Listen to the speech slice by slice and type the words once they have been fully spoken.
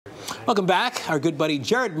Welcome back. Our good buddy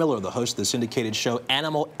Jared Miller, the host of the syndicated show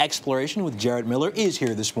Animal Exploration with Jared Miller, is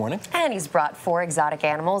here this morning. And he's brought 4 exotic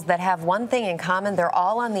animals that have one thing in common. They're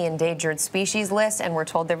all on the endangered species list, and we're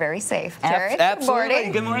told they're very safe. Jared, absolutely. good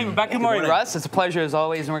morning. Good morning, Rebecca. Good morning, Russ. It's a pleasure as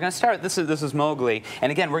always. And we're going to start. This is Mowgli.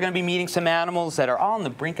 And again, we're going to be meeting some animals that are all on the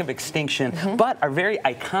brink of extinction, but are very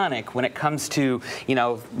iconic when it comes to, you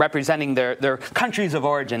know, representing their countries of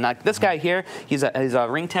origin. Like this guy here, he's a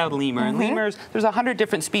ring-tailed lemur. And lemurs, there's 100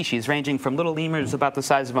 different species, ranging from little lemurs about the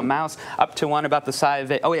size of a mouse up to one about the size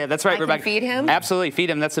of oh yeah, that's right, Rebecca. Can feed him? Absolutely, feed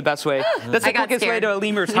him. That's the best way. That's the quickest way to a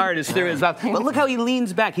lemur's heart is through his mouth. But look how he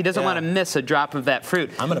leans back. He doesn't want to miss a drop of that fruit.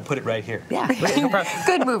 I'm going to put it right here. Yeah.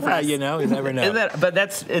 Good move, Russ. You know, you never know. But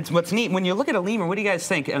it's what's neat. When you look at a lemur, what do you guys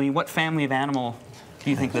think? I mean, what family of animal do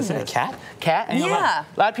you think this is? A cat? Cat? And Yeah.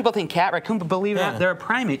 A lot of people think cat, raccoon, but believe it or not, they're a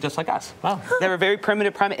primate just like us. Wow. They're a very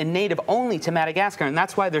primitive primate and native only to Madagascar, and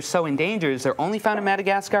that's why they're so endangered. Is they're only found in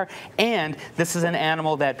Madagascar, and this is an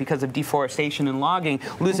animal that, because of deforestation and logging,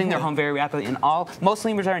 losing their home very rapidly. And most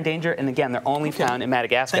lemurs are endangered, and again, they're only found in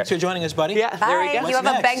Madagascar. Thanks for joining us, buddy. Yeah, there we go. You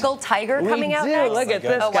have a Bengal tiger coming out next? Look at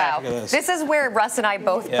this Oh, guy. wow. This is where Russ and I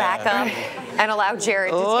both back up and allow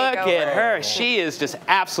Jared to take over. Look at her. She is just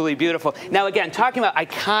absolutely beautiful. Now, again, talking about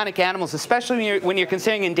iconic animals, especially when you're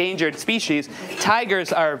considering endangered species,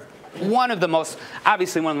 tigers are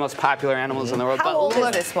obviously one of the most popular animals in the world. How old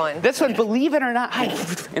is this one? This one, believe it or not,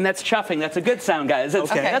 and that's chuffing. That's a good sound, guys.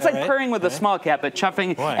 That's like purring with a small cat, but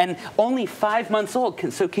chuffing, and only 5 months old.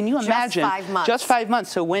 So can you imagine? Just 5 months. Just 5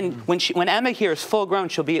 months. So when Emma here is full grown,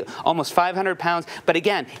 she'll be almost 500 pounds. But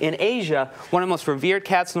again, in Asia, one of the most revered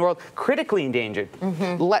cats in the world, critically endangered.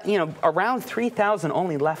 You know, around 3,000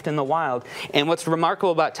 only left in the wild. And what's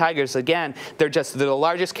remarkable about tigers, again, they're the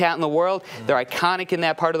largest cat in the world. They're iconic in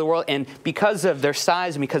that part of the world. And because of their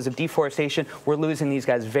size and because of deforestation, we're losing these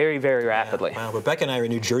guys very, very rapidly. Wow, Rebecca and I are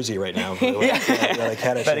in New Jersey right now.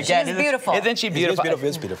 But again, she's beautiful. Isn't she beautiful? It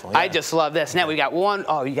is beautiful. I just love this. Now we got one.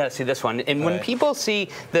 Oh, you got to see this one. And when people see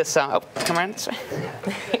this, oh, come on.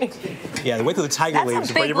 Yeah, wait till the tiger leaves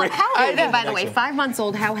before you bring. How heavy, by the way? 5 months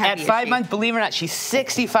old. How heavy? At 5 months, believe it or not, she's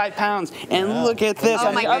 65 pounds. And look at this.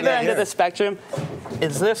 On the other end of the spectrum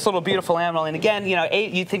is this little beautiful animal. And again, you know,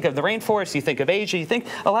 you think of the rainforest, you think of Asia, you think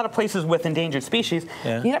a lot of places with endangered species.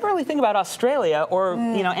 You never really think about Australia or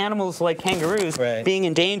you know, animals like kangaroos being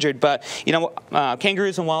endangered. But you know,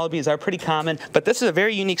 kangaroos and wallabies are pretty common. But this is a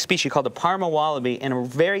very unique species called the Parma wallaby, and a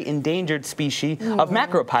very endangered species of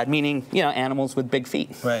macropod, meaning you know, animals with big feet.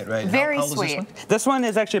 Right. Very how old sweet. Is this one? This one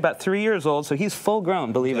is actually about 3 years old, so he's full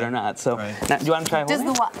grown, believe it or not. So, now, do you want to try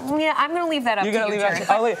holding? Yeah, I'm going to leave that up to you,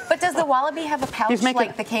 Jared. But does the wallaby have a pouch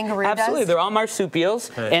like the kangaroo does? Absolutely, they're all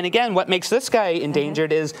marsupials. And again, what makes this guy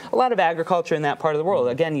endangered is a lot of agriculture in that part of the world.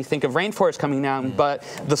 Again, you think of rainforest coming down, but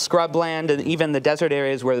the scrubland and even the desert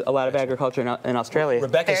areas where a lot of agriculture in Australia.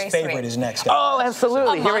 Rebecca's favorite is next. Oh,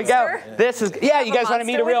 absolutely. Here we go. This is, you guys want to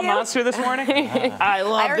meet a real monster this morning? I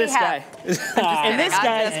love this guy. And this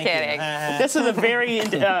guy, just kidding. This is a very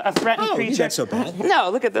a threatened creature. Not so bad. No,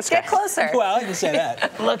 look at this guy. Get closer. Well, I didn't say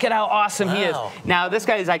that. Look at how awesome he is. Now, this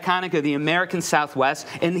guy is iconic of the American Southwest,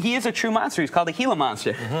 and he is a true monster. He's called a Gila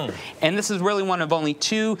monster. And this is really one of only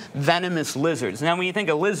 2 venomous lizards. Now, when you think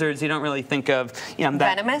of lizards, you don't really think of, you know,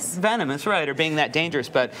 that venomous, right, or being that dangerous.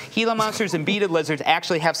 But Gila monsters and beaded lizards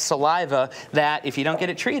actually have saliva that, if you don't get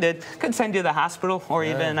it treated, could send you to the hospital or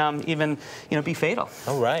even you know, be fatal.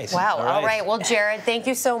 All right. Wow. All right. Well, Jared, thank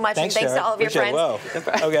you so much, Thanks, and thanks Jared. to all of your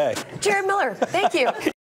friends. Okay. Jared Miller, thank you.